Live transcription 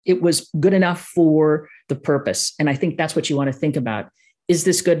it was good enough for the purpose. And I think that's what you want to think about. Is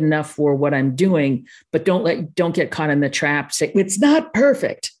this good enough for what I'm doing? But don't get caught in the trap. Say, it's not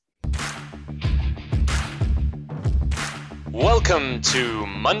perfect. Welcome to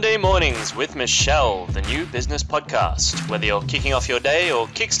Monday Mornings with Michelle, the new business podcast. Whether you're kicking off your day or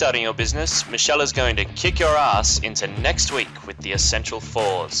kickstarting your business, Michelle is going to kick your ass into next week with the essential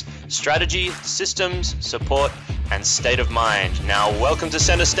fours: strategy, systems, support, and state of mind. Now, welcome to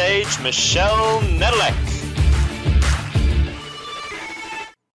center stage, Michelle Nedelec.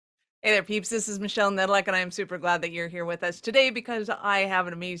 Hey there, peeps. This is Michelle Nedelec, and I am super glad that you're here with us today because I have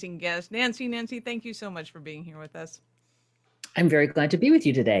an amazing guest. Nancy, thank you so much for being here with us. I'm very glad to be with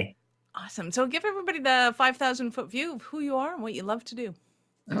you today. Awesome. So give everybody the 5,000-foot view of who you are and what you love to do.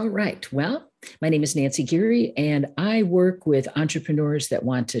 All right. Well, my name is Nancy Giere, and I work with entrepreneurs that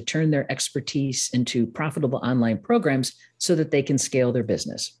want to turn their expertise into profitable online programs so that they can scale their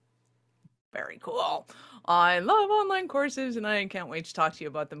business. Very cool. I love online courses, and I can't wait to talk to you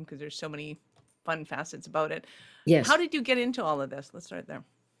about them because there's so many fun facets about it. Yes. How did you get into all of this? Let's start there.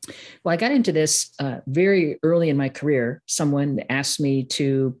 Well, I got into this very early in my career. Someone asked me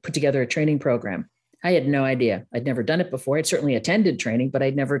to put together a training program. I had no idea. I'd never done it before. I'd certainly attended training, but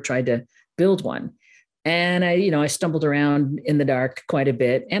I'd never tried to build one. And I stumbled around in the dark quite a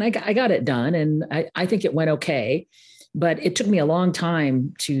bit, and I got it done. And I think it went okay, but it took me a long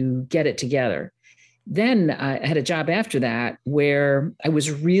time to get it together. Then I had a job after that where I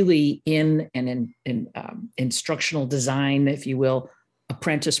was really in an instructional design, if you will,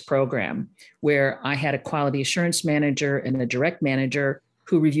 apprentice program, where I had a quality assurance manager and a direct manager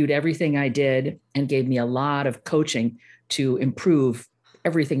who reviewed everything I did and gave me a lot of coaching to improve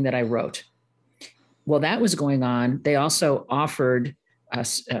everything that I wrote. While that was going on, they also offered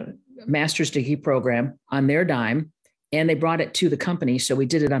us a master's degree program on their dime, and they brought it to the company. So we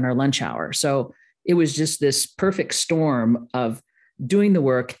did it on our lunch hour. So it was just this perfect storm of doing the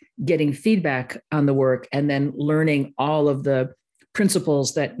work, getting feedback on the work, and then learning all of the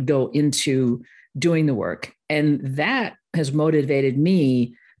principles that go into doing the work. And that has motivated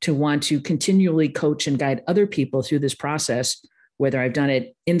me to want to continually coach and guide other people through this process, whether I've done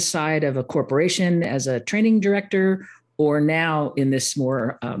it inside of a corporation as a training director, or now in this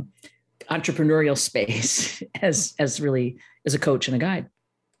more entrepreneurial space as a coach and a guide.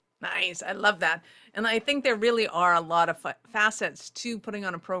 Nice. I love that. And I think there really are a lot of facets to putting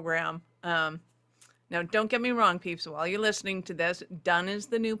on a program. Now, don't get me wrong, peeps. While you're listening to this, done is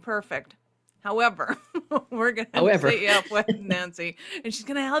the new perfect. However, we're going to set you up with Nancy, and she's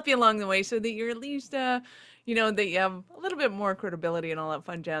going to help you along the way so that you're at least, that you have a little bit more credibility and all that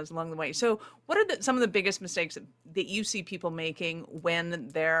fun jazz along the way. So what are some of the biggest mistakes that you see people making when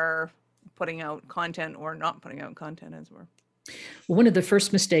they're putting out content or not putting out content, as it were? Well, one of the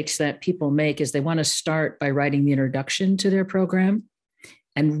first mistakes that people make is they want to start by writing the introduction to their program.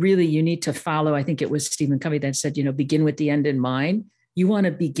 And really, you need to follow, I think it was Stephen Covey that said, begin with the end in mind. You want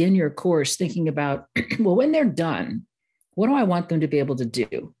to begin your course thinking about, well, when they're done, what do I want them to be able to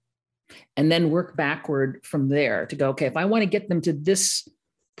do? And then work backward from there to go, okay, if I want to get them to this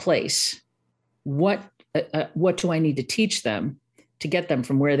place, what do I need to teach them to get them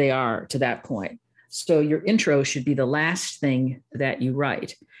from where they are to that point? So your intro should be the last thing that you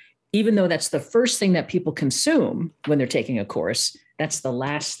write. Even though that's the first thing that people consume when they're taking a course, that's the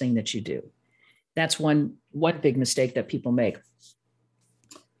last thing that you do. That's one big mistake that people make.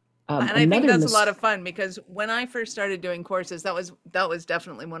 And I think that's a lot of fun, because when I first started doing courses, that was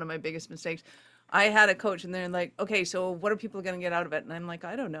definitely one of my biggest mistakes. I had a coach and they're like, okay, so what are people going to get out of it? And I'm like,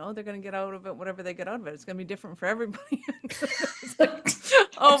 I don't know. They're going to get out of it whatever they get out of it. It's going to be different for everybody.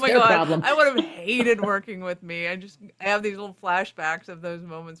 Oh my God. Problem. I would have hated working with me. I have these little flashbacks of those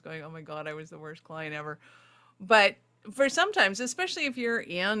moments going, oh my God, I was the worst client ever. But for sometimes, especially if you're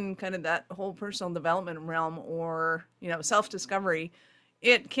in kind of that whole personal development realm or, self-discovery,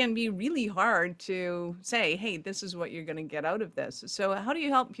 it can be really hard to say, hey, this is what you're going to get out of this. So how do you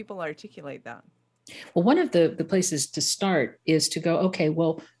help people articulate that? Well, one of the places to start is to go, okay,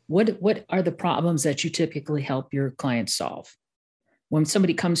 well, what are the problems that you typically help your clients solve? When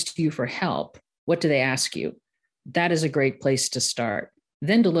somebody comes to you for help, what do they ask you? That is a great place to start.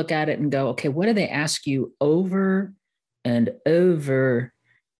 Then to look at it and go, okay, what do they ask you over and over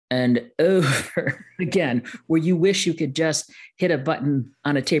and over again, where you wish you could just hit a button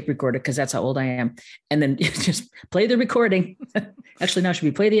on a tape recorder, because that's how old I am, and then just play the recording. Actually, now should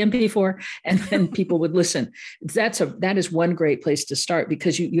we play the MP4? And then people would listen. That is one great place to start,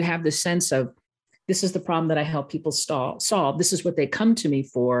 because you have the sense of, this is the problem that I help people solve. This is what they come to me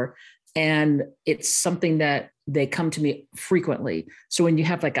for. And it's something that they come to me frequently. So when you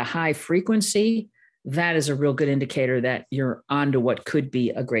have like a high frequency, that is a real good indicator that you're onto what could be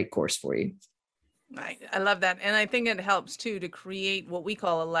a great course for you. I love that. And I think it helps too to create what we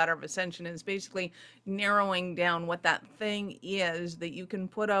call a ladder of ascension, is basically narrowing down what that thing is that you can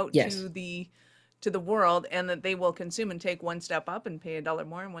put out to the world, and that they will consume and take one step up and pay $1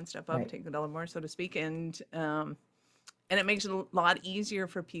 more, and one step up, take $1 more, so to speak. And it makes it a lot easier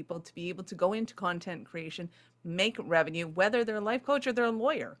for people to be able to go into content creation, make revenue, whether they're a life coach or they're a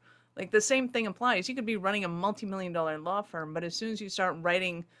lawyer. Like the same thing applies. You could be running a multi-million-dollar law firm, but as soon as you start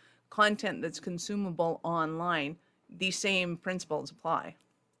writing content that's consumable online, these same principles apply.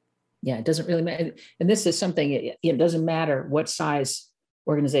 Yeah, it doesn't really matter. And this is something, it doesn't matter what size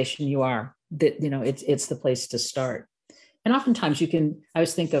organization you are, that, it's the place to start. And oftentimes I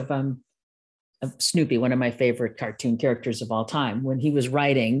always think of Snoopy, one of my favorite cartoon characters of all time. When he was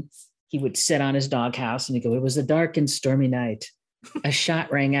writing, he would sit on his doghouse and he'd go, "It was a dark and stormy night. A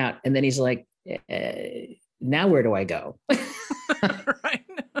shot rang out." And then he's like, "Now where do I go?" Right.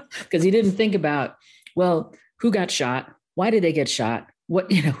 Because he didn't think about, well, who got shot? Why did they get shot?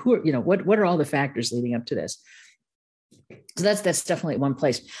 What are all the factors leading up to this? So that's definitely one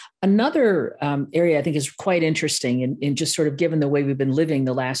place. Another area I think is quite interesting, and just sort of given the way we've been living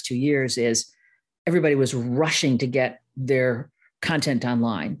the last 2 years, is everybody was rushing to get their content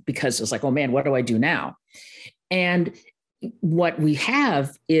online because it was like, oh man, what do I do now? And what we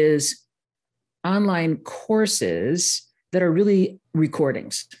have is online courses that are really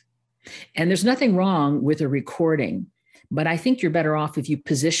recordings. And there's nothing wrong with a recording, but I think you're better off if you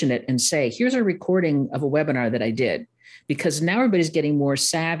position it and say, here's a recording of a webinar that I did, because now everybody's getting more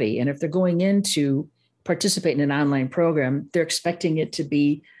savvy. And if they're going in to participate in an online program, they're expecting it to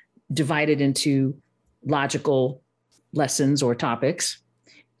be divided into logical lessons or topics,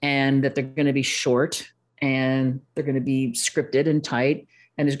 and that they're going to be short, and they're going to be scripted and tight,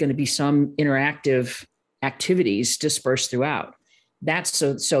 and there's going to be some interactive activities dispersed throughout. That's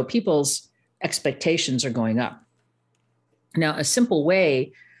so people's expectations are going up. Now, a simple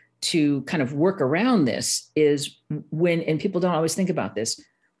way to kind of work around this is and people don't always think about this,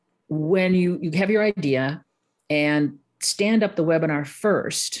 when you have your idea and stand up the webinar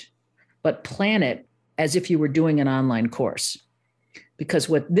first, but plan it as if you were doing an online course. Because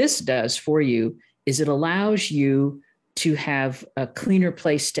what this does for you is it allows you to have a cleaner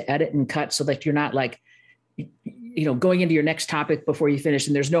place to edit and cut, so that you're not like, going into your next topic before you finish,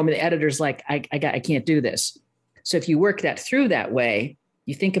 and the editor's like, I can't do this. So if you work that through that way,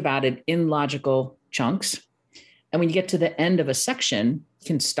 you think about it in logical chunks. And when you get to the end of a section, you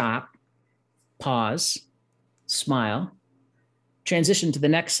can stop, pause, smile, transition to the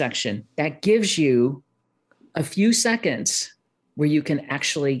next section. That gives you a few seconds where you can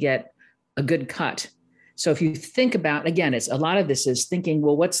actually get a good cut. So if you think about, again, it's a lot of this is thinking,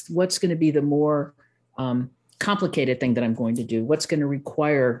 well, what's going to be the more complicated thing that I'm going to do? What's going to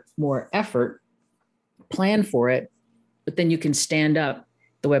require more effort? Plan for it, but then you can stand up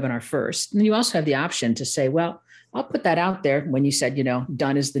the webinar first. And you also have the option to say, well, I'll put that out there. When you said,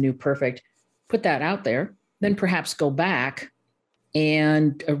 done is the new perfect, put that out there, then perhaps go back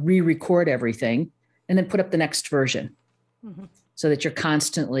and re-record everything, and then put up the next version, so that you're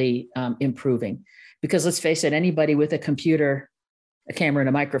constantly improving. Because let's face it, anybody with a computer, a camera, and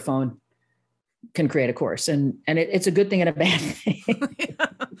a microphone can create a course, and it's a good thing and a bad thing. Yeah.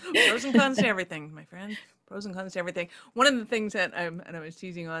 Pros and cons to everything, my friend. Pros and cons to everything. One of the things that I was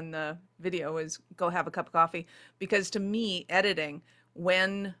teasing on the video is go have a cup of coffee, because to me, editing,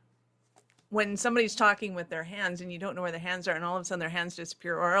 when somebody's talking with their hands and you don't know where their hands are, and all of a sudden their hands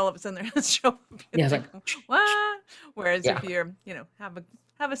disappear, or all of a sudden their hands show up. Yeah, it's like, what? Whereas if you're,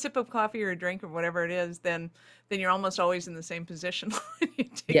 have a sip of coffee or a drink or whatever it is, then you're almost always in the same position when you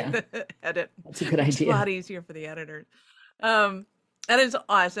take the edit. That's a good idea. It's a lot easier for the editors. That is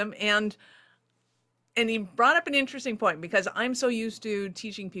awesome. And you brought up an interesting point, because I'm so used to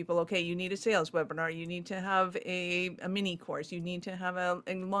teaching people, okay, you need a sales webinar, you need to have a mini course, you need to have an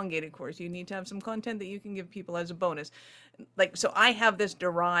elongated course, you need to have some content that you can give people as a bonus. So I have this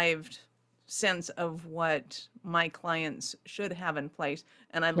derived sense of what my clients should have in place.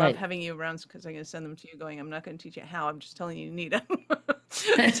 And I love having you around, because I'm going to send them to you going, I'm not going to teach you how, I'm just telling you need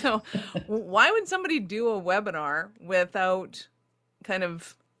it. So why would somebody do a webinar without kind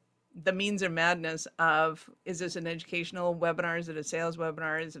of the means or madness of, is this an educational webinar? Is it a sales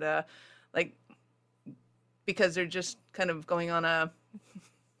webinar? Is it because they're just kind of going on a,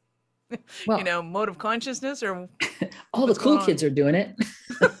 mode of consciousness, or all the cool kids are doing it.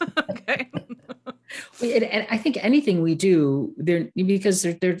 Okay. And I think anything we do there, because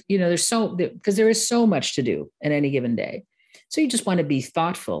because there is so much to do in any given day. So you just want to be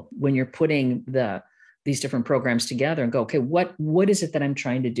thoughtful when you're putting these different programs together and go, okay, what is it that I'm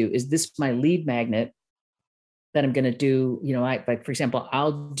trying to do? Is this my lead magnet that I'm going to do? Like, for example,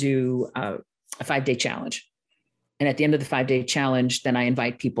 I'll do a 5-day challenge. And at the end of the 5-day challenge, then I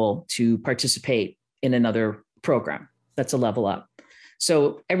invite people to participate in another program. That's a level up.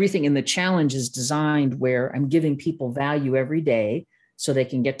 So everything in the challenge is designed where I'm giving people value every day so they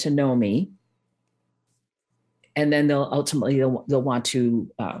can get to know me. And then they'll want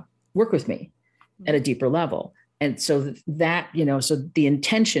to work with me at a deeper level. And so that, so the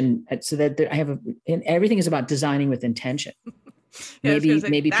intention, so that I have and everything is about designing with intention.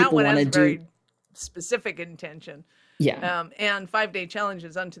 Maybe people want to do very specific intention. Yeah. And 5-day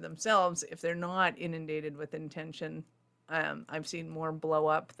challenges unto themselves, if they're not inundated with intention, I've seen more blow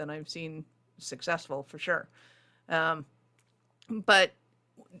up than I've seen successful, for sure. But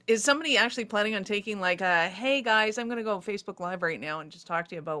is somebody actually planning on taking like hey guys, I'm going to go Facebook Live right now and just talk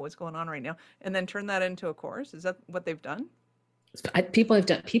to you about what's going on right now, and then turn that into a course? Is that what they've done? People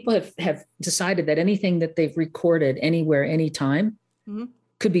have decided that anything that they've recorded anywhere, anytime,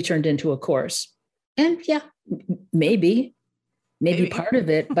 could be turned into a course. And yeah, maybe part of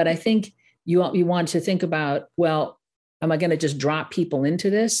it. But I think you want to think about, well, am I going to just drop people into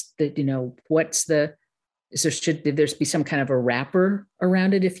this? That, should there be some kind of a wrapper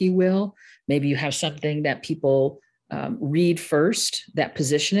around it, if you will? Maybe you have something that people read first, that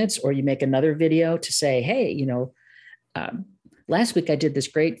position it, or you make another video to say, hey, last week I did this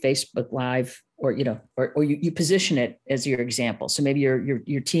great Facebook Live, or you position it as your example. So maybe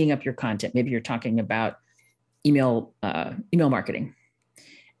you're teeing up your content. Maybe you're talking about email marketing,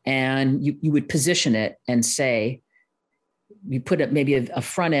 and you would position it and say, you put up maybe a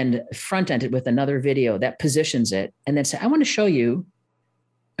front end it with another video that positions it, and then say, I want to show you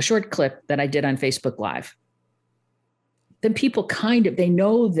a short clip that I did on Facebook Live. Then people they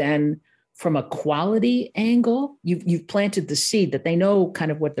know then from a quality angle, you've planted the seed that they know kind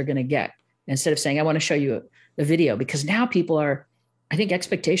of what they're going to get, instead of saying, I want to show you a video, because now I think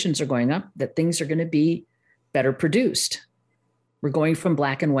expectations are going up that things are going to be better produced. We're going from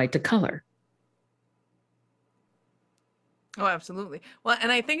black and white to color. Oh, absolutely. Well,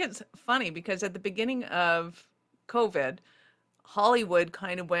 and I think it's funny because at the beginning of COVID, Hollywood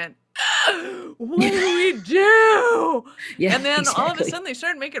kind of went, what do we do? Yeah, and then exactly. all of a sudden they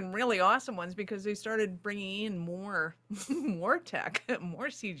started making really awesome ones because they started bringing in more tech, more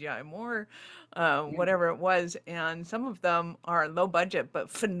CGI, more whatever it was. And some of them are low budget,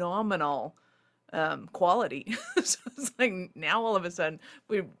 but phenomenal quality. So it's like now all of a sudden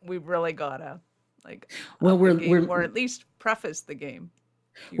we've really got to or at least preface the game.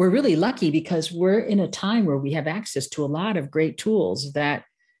 We're really lucky because we're in a time where we have access to a lot of great tools that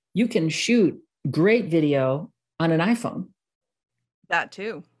you can shoot great video on an iPhone. That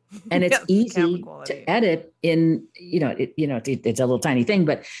too. And it's easy to edit in, it's a little tiny thing,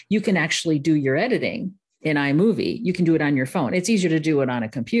 but you can actually do your editing in iMovie. You can do it on your phone. It's easier to do it on a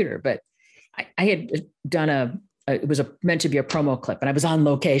computer, but I had done it was meant to be a promo clip, and I was on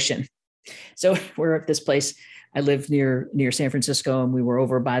location. So we're at this place. I live near San Francisco, and we were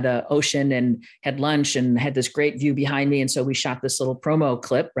over by the ocean and had lunch and had this great view behind me. And so we shot this little promo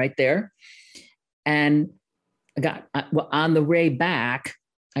clip right there. And on the way back,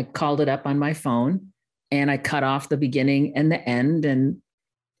 I called it up on my phone and I cut off the beginning and the end. And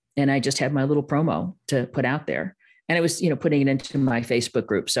I just had my little promo to put out there. And it was, putting it into my Facebook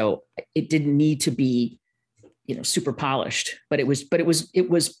group. So it didn't need to be, super polished, but it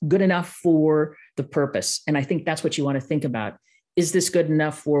was good enough for the purpose. And I think that's what you want to think about. Is this good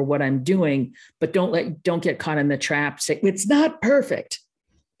enough for what I'm doing? But don't get caught in the trap. Say it's not perfect,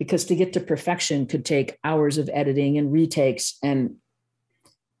 because to get to perfection could take hours of editing and retakes. And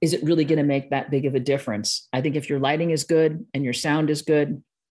is it really going to make that big of a difference? I think if your lighting is good and your sound is good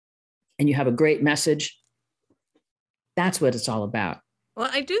and you have a great message, that's what it's all about. Well,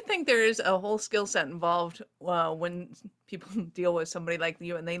 I do think there is a whole skill set involved when people deal with somebody like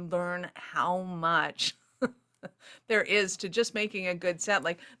you and they learn how much there is to just making a good set.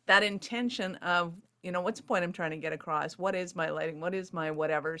 Like that intention of, what's the point I'm trying to get across? What is my lighting? What is my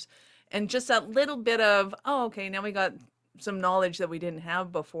whatevers? And just that little bit of, oh, okay, now we got some knowledge that we didn't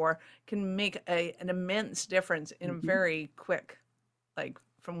have before can make an immense difference in a very quick, like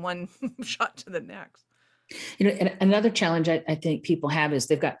from one shot to the next. And another challenge I think people have is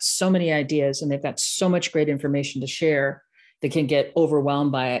they've got so many ideas and they've got so much great information to share. They can get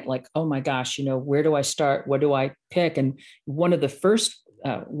overwhelmed by it. Like, oh my gosh, where do I start? What do I pick? And one of the first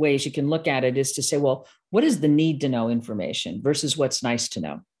ways you can look at it is to say, well, what is the need to know information versus what's nice to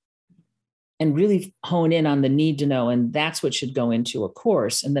know? And really hone in on the need to know. And that's what should go into a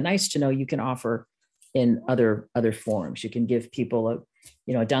course. And the nice to know you can offer in other forms. You can give people a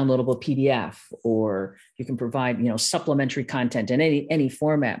downloadable PDF, or you can provide, supplementary content in any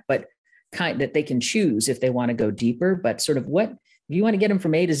format, but that they can choose if they want to go deeper. But sort of what, if you want to get them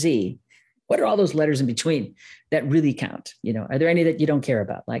from A to Z, what are all those letters in between that really count? Are there any that you don't care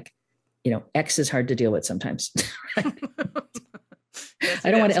about? Like, X is hard to deal with sometimes. Yes,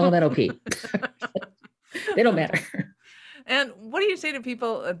 I don't want elemental P. They don't matter. And what do you say to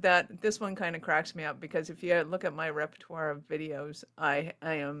people that this one kind of cracks me up? Because if you look at my repertoire of videos, I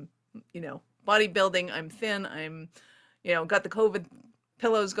am, bodybuilding, I'm thin, I'm, got the COVID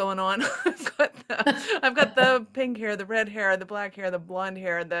pillows going on. I've got the pink hair, the red hair, the black hair, the blonde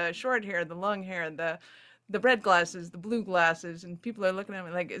hair, the short hair, the long hair, the red glasses, the blue glasses, and people are looking at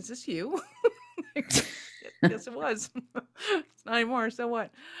me like, is this you? Yes, it was. It's not anymore. So what?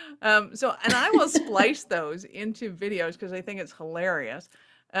 And I will splice those into videos because I think it's hilarious.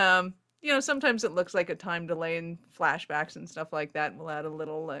 Sometimes it looks like a time delay and flashbacks and stuff like that. We'll add a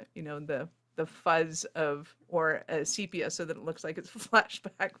little, the fuzz or a sepia so that it looks like it's a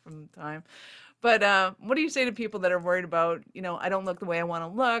flashback from time. But what do you say to people that are worried about, I don't look the way I want to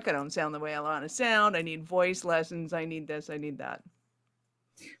look. I don't sound the way I want to sound. I need voice lessons. I need this. I need that.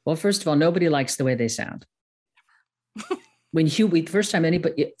 Well, first of all, nobody likes the way they sound. When first time you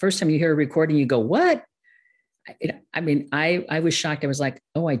hear a recording, you go, what? I was shocked. I was like,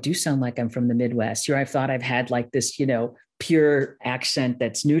 oh, I do sound like I'm from the Midwest. Here, I thought I've had like this, pure accent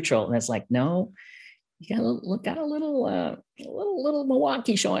that's neutral. And it's like, no, you got a little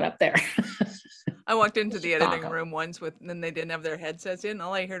Milwaukee showing up there. I walked into the editing room once and they didn't have their headsets in.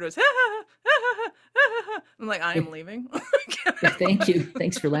 All I heard was, ha, ha, ha, ha, ha. I'm like, I am leaving. Thank you.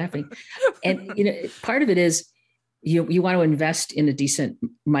 Thanks for laughing. And, part of it is, you want to invest in a decent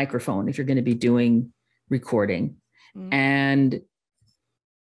microphone if you're going to be doing recording. Mm-hmm. And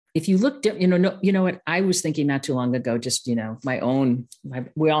if you looked at, what I was thinking not too long ago, just,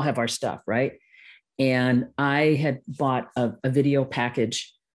 we all have our stuff, right? And I had bought a video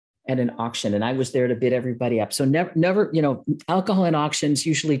package at an auction and I was there to bid everybody up. So never, alcohol and auctions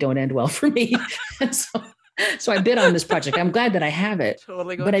usually don't end well for me. And so I bid on this project. I'm glad that I have it,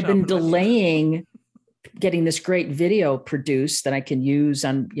 but I've been delaying getting this great video produced that I can use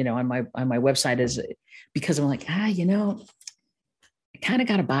on my website because I'm like, I kind of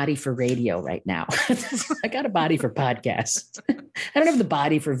got a body for radio right now. I got a body for podcasts. I don't have the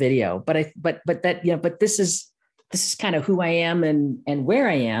body for video, but this is kind of who I am and where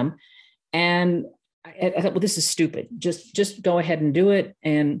I am. And I thought, well, this is stupid. Just go ahead and do it.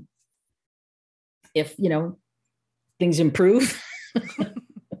 And if, things improve,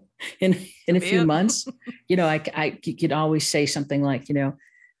 in a few months, I could always say something like,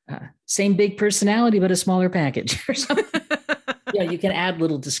 same big personality, but a smaller package or something. You can add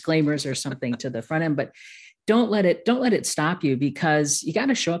little disclaimers or something to the front end, but don't let it stop you because you got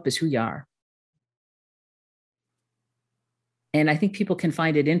to show up as who you are. And I think people can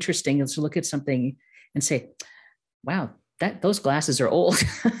find it interesting to look at something and say, wow, those glasses are old.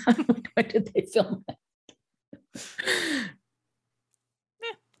 When did they film that?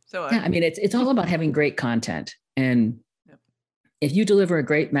 Yeah, it's all about having great content. And if you deliver a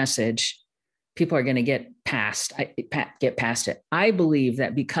great message, people are going to get past it. I believe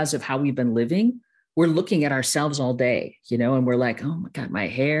that because of how we've been living, we're looking at ourselves all day, and we're like, oh my God, my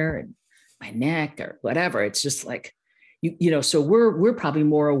hair and my neck or whatever. It's just like, so we're probably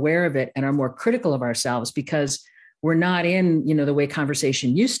more aware of it and are more critical of ourselves because we're not in, the way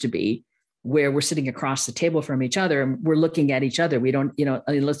conversation used to be, where we're sitting across the table from each other and we're looking at each other. We don't,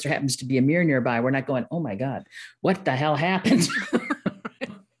 unless there happens to be a mirror nearby, we're not going, oh my God, what the hell happened?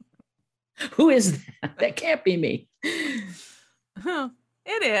 Who is that? That can't be me.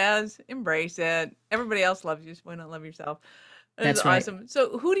 It is. Embrace it. Everybody else loves you. So why not love yourself? That's right. Awesome.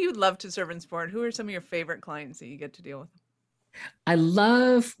 So who do you love to serve and support? Who are some of your favorite clients that you get to deal with? I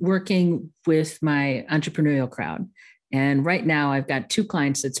love working with my entrepreneurial crowd. And right now I've got 2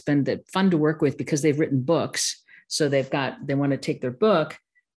 clients that's been fun to work with because they've written books. So they want to take their book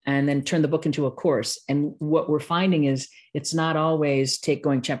and then turn the book into a course. And what we're finding is it's not always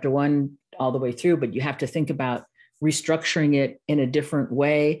going chapter 1 all the way through, but you have to think about restructuring it in a different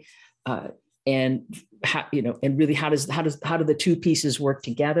way. And how, and really how do the 2 pieces work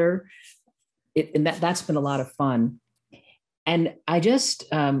together? And that's been a lot of fun. And I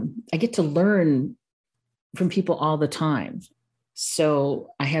get to learn from people all the time. So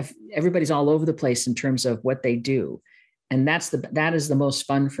everybody's all over the place in terms of what they do. And that is the most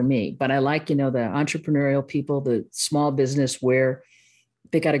fun for me. But I like, the entrepreneurial people, the small business where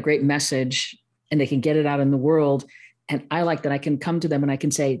they got a great message and they can get it out in the world. And I like that I can come to them and I can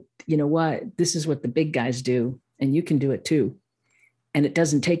say, you know what, this is what the big guys do, and you can do it too. And it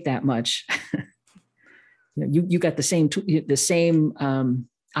doesn't take that much. You got the same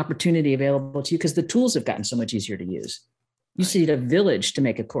opportunity available to you because the tools have gotten so much easier to use. You used to need a village to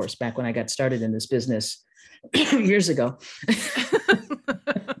make a course back when I got started in this business years ago.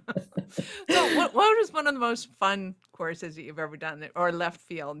 So what was one of the most fun courses that you've ever done, or left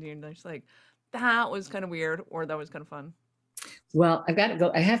field? And you're just like, that was kind of weird, or that was kind of fun? Well, I've got to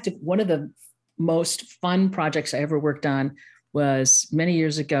go. One of the most fun projects I ever worked on was many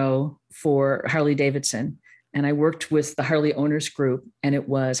years ago for Harley Davidson. And I worked with the Harley Owners Group, and it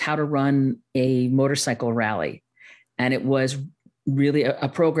was how to run a motorcycle rally. And it was really a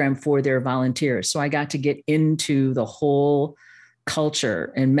program for their volunteers. So I got to get into the whole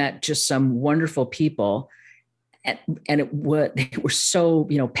culture and met just some wonderful people. And they were so,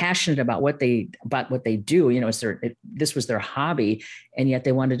 passionate about what they do. This was their hobby, and yet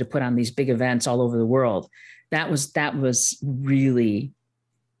they wanted to put on these big events all over the world. That was really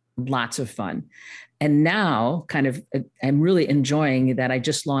lots of fun. And now I'm really enjoying that I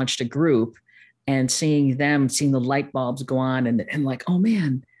just launched a group and seeing the light bulbs go on and like, oh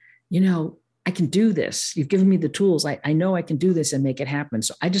man, I can do this. You've given me the tools. I know I can do this and make it happen.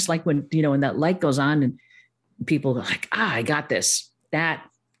 So I just like when that light goes on and people are like, I got this, that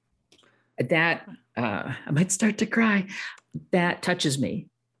I might start to cry. That touches me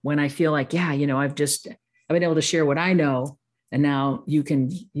when I feel like, I've been able to share what I know. And now you can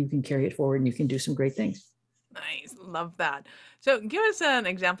carry it forward and you can do some great things. Nice. Love that. So give us an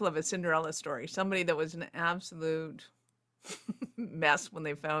example of a Cinderella story, somebody that was an absolute mess when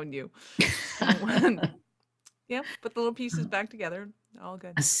they found you. Yeah, put the little pieces back together. All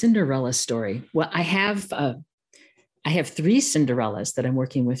good. A Cinderella story. Well, I have 3 Cinderellas that I'm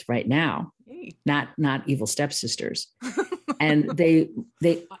working with right now. Yay. Not evil stepsisters. And they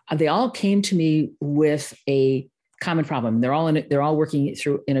all came to me with a common problem. They're all working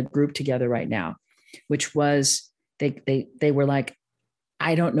through in a group together right now, which was they were like,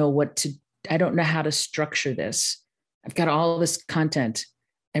 I don't know how to structure this. I've got all this content.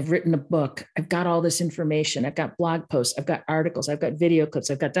 I've written a book. I've got all this information. I've got blog posts. I've got articles. I've got video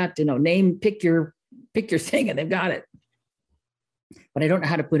clips. I've got that, pick your thing, and they've got it. But I don't know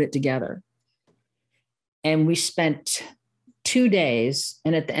how to put it together. And we spent 2 days.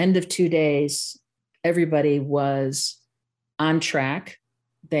 And at the end of 2 days, everybody was on track.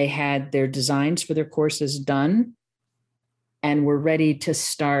 They had their designs for their courses done and were ready to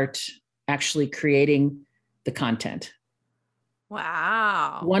start actually creating the content.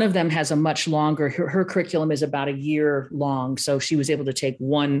 Wow. One of them has a much longer, her curriculum is about a year long. So she was able to take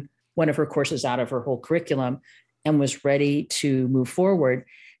one of her courses out of her whole curriculum and was ready to move forward.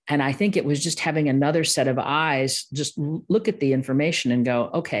 And I think it was just having another set of eyes, just look at the information and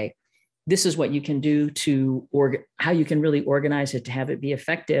go, okay, this is what you can do how you can really organize it to have it be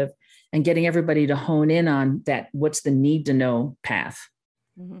effective, and getting everybody to hone in on that. What's the need to know path?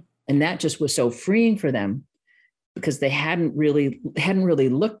 Mm-hmm. And that just was so freeing for them because they hadn't really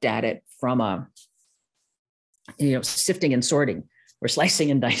looked at it from a, sifting and sorting or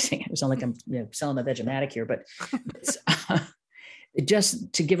slicing and dicing. It sounds like I'm selling a Vegematic here, but it's,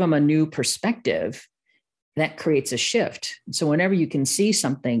 just to give them a new perspective that creates a shift. So whenever you can see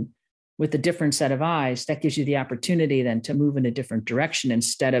something with a different set of eyes, that gives you the opportunity then to move in a different direction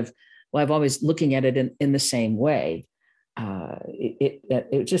instead of, well, I've always looking at it in the same way.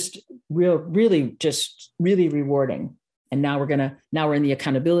 It just really rewarding. And now we're in the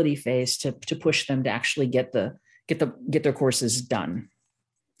accountability phase to push them to actually get their courses done.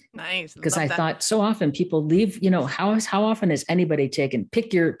 Nice. Because I thought so often people leave, how often has anybody taken,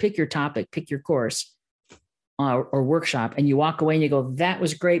 pick your topic, pick your course or workshop, and you walk away and you go, that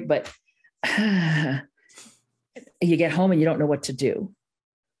was great, but you get home and you don't know what to do.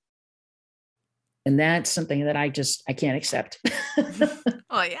 And that's something that I can't accept.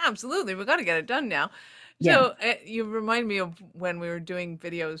 Oh yeah, absolutely. We got to get it done now. So you remind me of when we were doing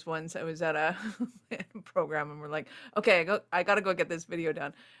videos once. I was at a program and we're like, okay, I got to go get this video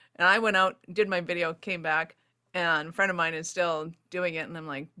done. And I went out, did my video, came back, and a friend of mine is still doing it. And I'm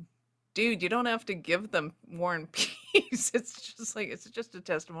like, dude, you don't have to give them War and Peace. It's just a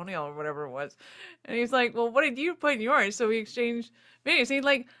testimonial or whatever it was. And he's like, well, what did you put in yours? So we exchanged videos. He's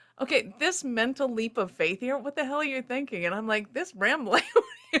like, okay, this mental leap of faith here, what the hell are you thinking? And I'm like, this rambling.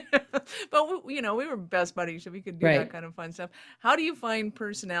 But we were best buddies, so we could do that kind of fun stuff. How do you find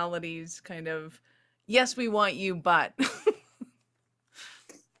personalities kind of, yes, we want you, but.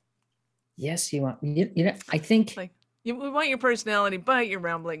 Yes, I think like, we want your personality, but you're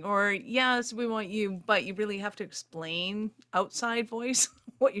rambling. Or yes, we want you, but you really have to explain outside voice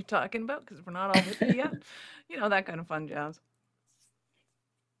what you're talking about because we're not all with you yet. That kind of fun jazz.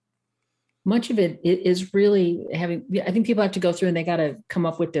 Much of it is really I think people have to go through and they got to come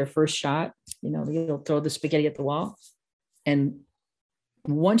up with their first shot. They'll throw the spaghetti at the wall. And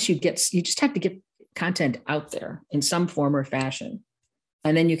once you just have to get content out there in some form or fashion.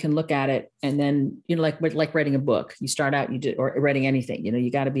 And then you can look at it and then, like writing a book, you start out, or writing anything,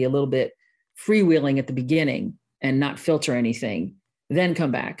 you got to be a little bit freewheeling at the beginning and not filter anything, then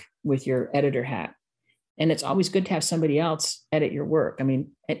come back with your editor hat. And it's always good to have somebody else edit your work. I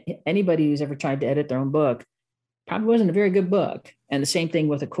mean, anybody who's ever tried to edit their own book probably wasn't a very good book. And the same thing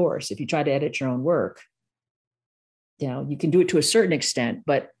with a course. If you try to edit your own work, you can do it to a certain extent,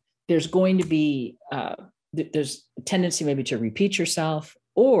 but there's going to be, there's a tendency maybe to repeat yourself,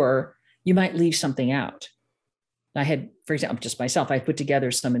 or you might leave something out. I had, for example, just myself, I put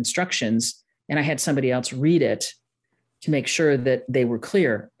together some instructions and I had somebody else read it to make sure that they were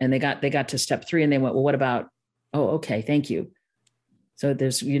clear. And they got to step 3 and they went, well, what about, oh, okay, thank you. So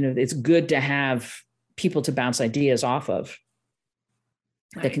there's, it's good to have people to bounce ideas off of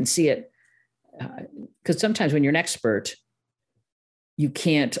that can see it. Because sometimes when you're an expert, you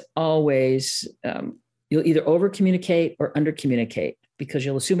can't always, you'll either over communicate or under communicate because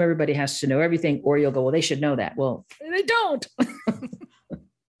you'll assume everybody has to know everything, or you'll go, well, they should know that. Well, they don't.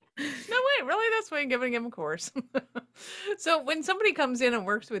 No way, really? That's why you're giving them a course. So when somebody comes in and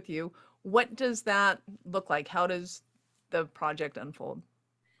works with you, what does that look like? How does the project unfold?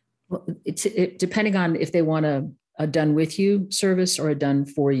 Well, it's depending on if they want a done with you service or a done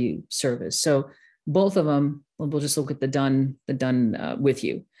for you service. So both of them, we'll just look at the done with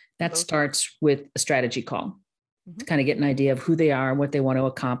you. That starts with a strategy call to kind of get an idea of who they are and what they want to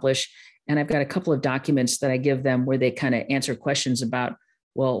accomplish. And I've got a couple of documents that I give them where they kind of answer questions about,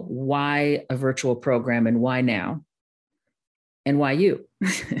 well, why a virtual program and why now? And why you?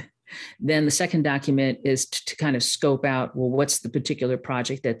 Then the second document is to kind of scope out, well, what's the particular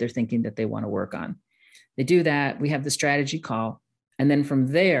project that they're thinking that they want to work on? They do that. We have the strategy call. And then from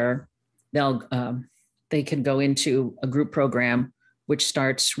there, they can go into a group program, which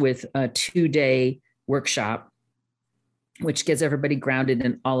starts with a 2-day workshop, which gets everybody grounded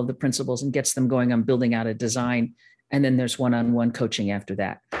in all of the principles and gets them going on building out a design. And then there's one-on-one coaching after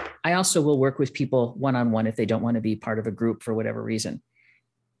that. I also will work with people one-on-one if they don't want to be part of a group for whatever reason.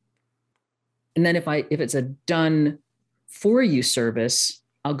 And then if it's a done for you service,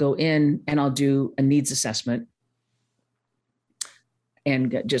 I'll go in and I'll do a needs assessment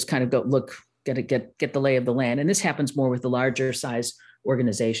and just kind of go look, get the lay of the land. And this happens more with the larger size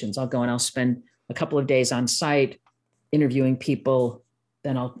organizations. I'll go and I'll spend a couple of days on site interviewing people.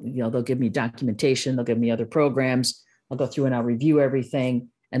 Then they'll give me documentation. They'll give me other programs. I'll go through and I'll review everything.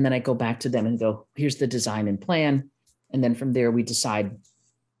 And then I go back to them and go, here's the design and plan. And then from there, we decide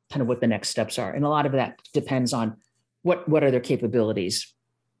kind of what the next steps are. And a lot of that depends on what are their capabilities,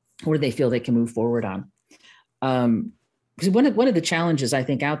 what do they feel they can move forward on. Because one of the challenges I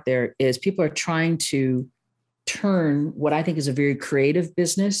think out there is people are trying to turn what I think is a very creative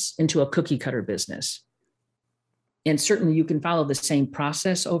business into a cookie cutter business. And certainly you can follow the same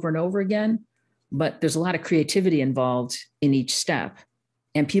process over and over again, but there's a lot of creativity involved in each step.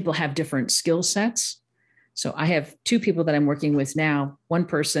 And people have different skill sets. So I have 2 people that I'm working with now. One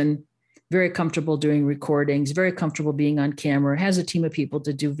person, very comfortable doing recordings, very comfortable being on camera, has a team of people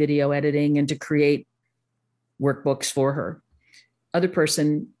to do video editing and to create workbooks for her. Other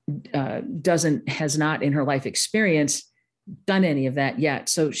person has not in her life experience done any of that yet.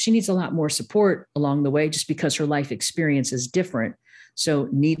 So she needs a lot more support along the way just because her life experience is different. So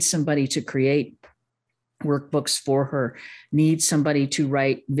needs somebody to create workbooks for her, needs somebody to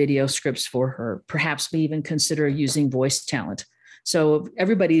write video scripts for her, perhaps we even consider using voice talent. So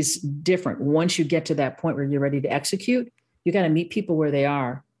everybody's different. Once you get to that point where you're ready to execute, you got to meet people where they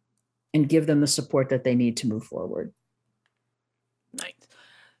are and give them the support that they need to move forward. Nice.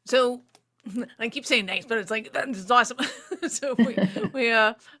 So I keep saying nice, but it's like, that is awesome. So we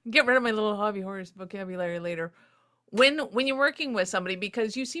get rid of my little hobby horse vocabulary later. When you're working with somebody,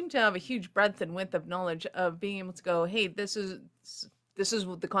 because you seem to have a huge breadth and width of knowledge of being able to go, hey, this is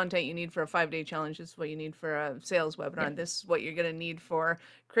the content you need for a 5-day challenge. This is what you need for a sales webinar. Yeah. This is what you're going to need for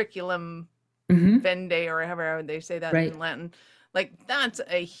curriculum vende, or however they say that in Latin. Like, that's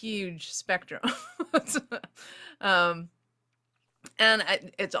a huge spectrum. And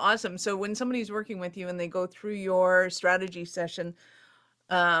it's awesome. So when somebody's working with you and they go through your strategy session,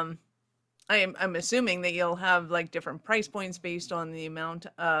 I'm assuming that you'll have like different price points based on the amount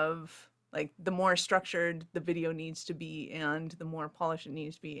of, like, the more structured the video needs to be and the more polished it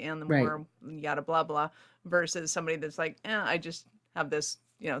needs to be and the Right. more yada blah blah, versus somebody that's like, I just have this,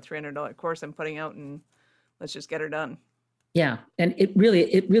 $300 course I'm putting out and let's just get her done. Yeah. And it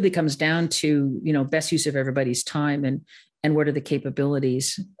really comes down to, best use of everybody's time and what are the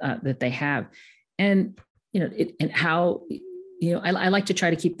capabilities that they have. And, and how, I like to try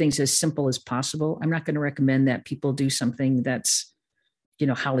to keep things as simple as possible. I'm not going to recommend that people do something that's,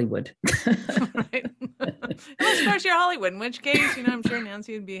 Hollywood. Right. Unless, of course, you're Hollywood, in which case, I'm sure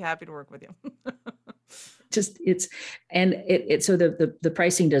Nancy would be happy to work with you. So the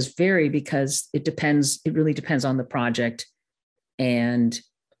pricing does vary because it really depends on the project and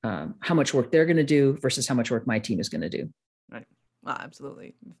how much work they're going to do versus how much work my team is going to do. Right. Well,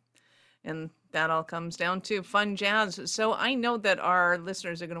 absolutely. And that all comes down to fun jazz. So I know that our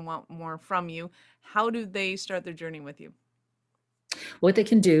listeners are going to want more from you. How do they start their journey with you? What they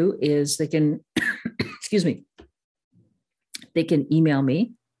can do is they can, excuse me, they can email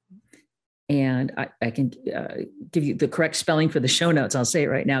me and I can give you the correct spelling for the show notes. I'll say it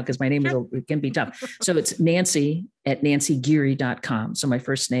right now because my name it can be tough. So it's Nancy at nancygiere.com. So my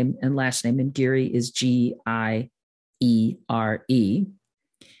first name and last name, and Giere is Giere.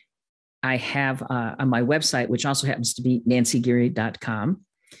 I have on my website, which also happens to be nancygiere.com.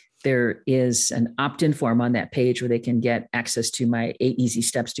 There is an opt-in form on that page where they can get access to my 8 easy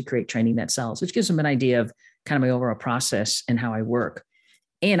steps to create training that sells, which gives them an idea of kind of my overall process and how I work.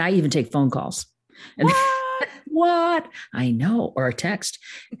 And I even take phone calls. And what? I know, or a text.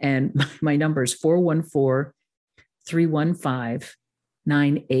 And my number is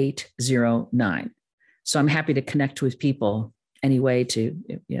 414-315-9809. So I'm happy to connect with people anyway to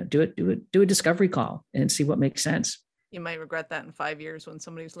do a discovery call and see what makes sense. You might regret that in 5 years when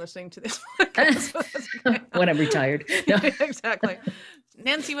somebody's listening to this. When I'm retired. No. Exactly.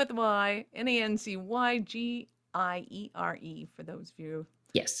 Nancy with a Y, NANCYGIERE for those of you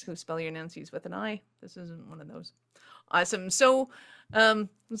who spell your Nancy's with an I. This isn't one of those. Awesome. So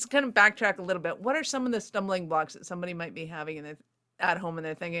let's kind of backtrack a little bit. What are some of the stumbling blocks that somebody might be having at home and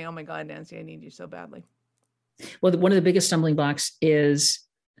they're thinking, oh my God, Nancy, I need you so badly? Well, one of the biggest stumbling blocks is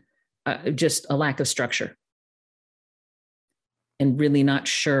just a lack of structure and really not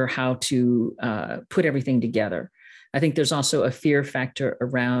sure how to put everything together. I think there's also a fear factor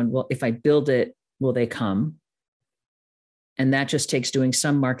around, well, if I build it, will they come? And that just takes doing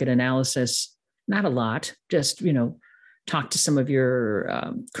some market analysis, not a lot, just, talk to some of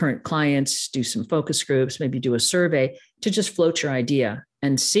your current clients, do some focus groups, maybe do a survey to just float your idea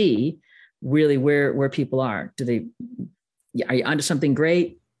and see really where people are. Are you onto something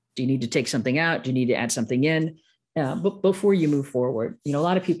great? Do you need to take something out? Do you need to add something in? But before you move forward, a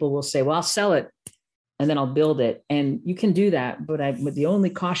lot of people will say, well, I'll sell it and then I'll build it. And you can do that. But the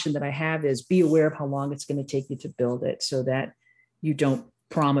only caution that I have is be aware of how long it's going to take you to build it so that you don't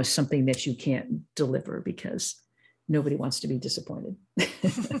promise something that you can't deliver, because nobody wants to be disappointed.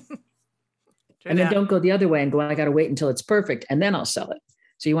 And then don't go the other way and go, I got to wait until it's perfect and then I'll sell it.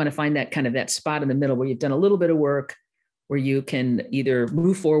 So you want to find that spot in the middle where you've done a little bit of work, where you can either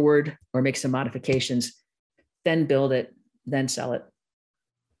move forward or make some modifications, then build it, then sell it.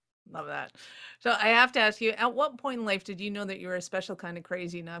 Love that. So I have to ask you, at what point in life did you know that you were a special kind of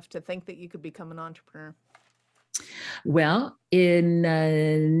crazy enough to think that you could become an entrepreneur? Well, in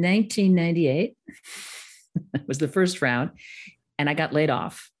 1998 was the first round, and I got laid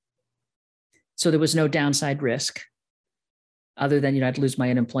off. So there was no downside risk other than, I'd lose my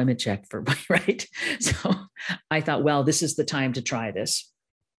unemployment check right? So I thought, well, this is the time to try this,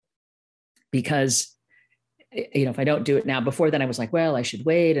 because if I don't do it now, before then I was like, well, I should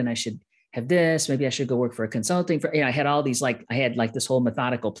wait and I should have this, maybe I should go work for a consulting firm. I had all these, I had this whole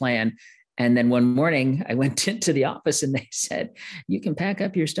methodical plan. And then one morning I went into the office and they said, you can pack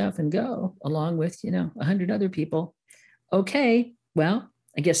up your stuff and go along with, 100 other people. Okay, well,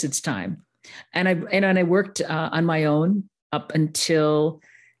 I guess it's time. And I worked on my own up until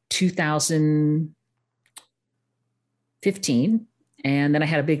 2015. And then I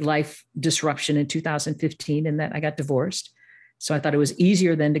had a big life disruption in 2015, and then I got divorced. So I thought it was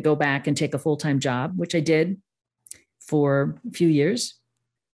easier then to go back and take a full-time job, which I did for a few years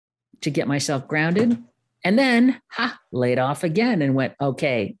to get myself grounded, and then laid off again and went,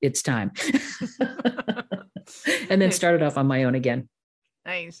 okay, it's time. And then started off on my own again.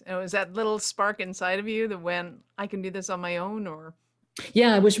 Nice. And was that little spark inside of you that went, I can do this on my own? Or?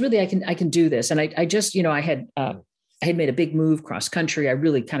 Yeah, it was really, I can do this. And I just, I had made a big move cross country. I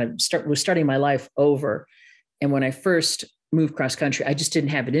really kind of was starting my life over. And when I first move cross country, I just didn't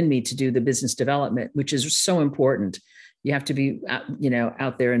have it in me to do the business development, which is so important. You have to be,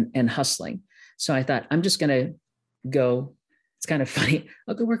 out there and hustling. So I thought, I'm just going to go. It's kind of funny.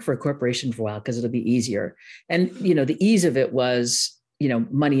 I'll go work for a corporation for a while because it'll be easier. And, the ease of it was,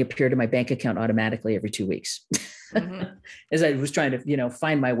 money appeared in my bank account automatically every 2 weeks mm-hmm. as I was trying to,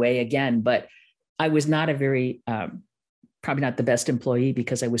 find my way again. But I was not a very, probably not the best employee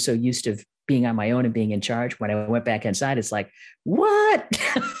because I was so used to being on my own and being in charge. When I went back inside, it's like, what?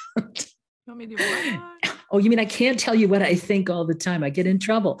 Want me to do what? Oh, you mean I can't tell you what I think all the time? I get in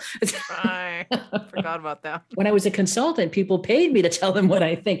trouble. I forgot about that. When I was a consultant, people paid me to tell them what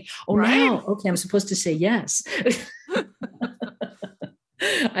I think. Oh, right? Now, okay, I'm supposed to say yes.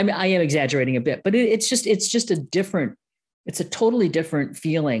 I mean, I am exaggerating a bit, but it's just it's a totally different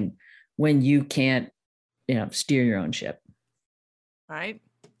feeling when you can't, steer your own ship. Right.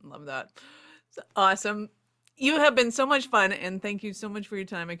 Love that. It's awesome. You have been so much fun, and thank you so much for your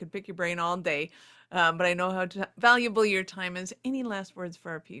time. I could pick your brain all day, but I know how valuable your time is. Any last words for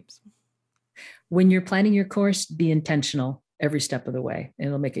our peeps? When you're planning your course, be intentional every step of the way, and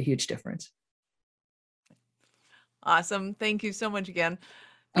it'll make a huge difference. Awesome. Thank you so much again.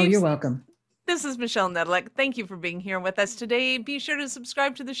 Peeps, you're welcome. This is Michelle Nedelec. Thank you for being here with us today. Be sure to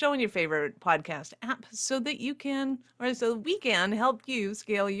subscribe to the show in your favorite podcast app so that we can help you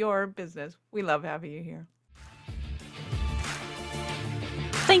scale your business. We love having you here.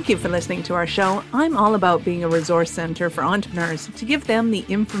 Thank you for listening to our show. I'm all about being a resource center for entrepreneurs to give them the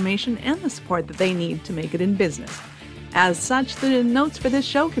information and the support that they need to make it in business. As such, the notes for this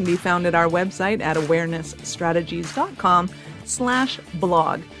show can be found at our website at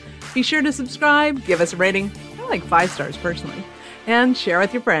awarenessstrategies.com/blog. Be sure to subscribe, give us a rating. I like 5 stars personally, and share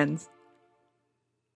with your friends.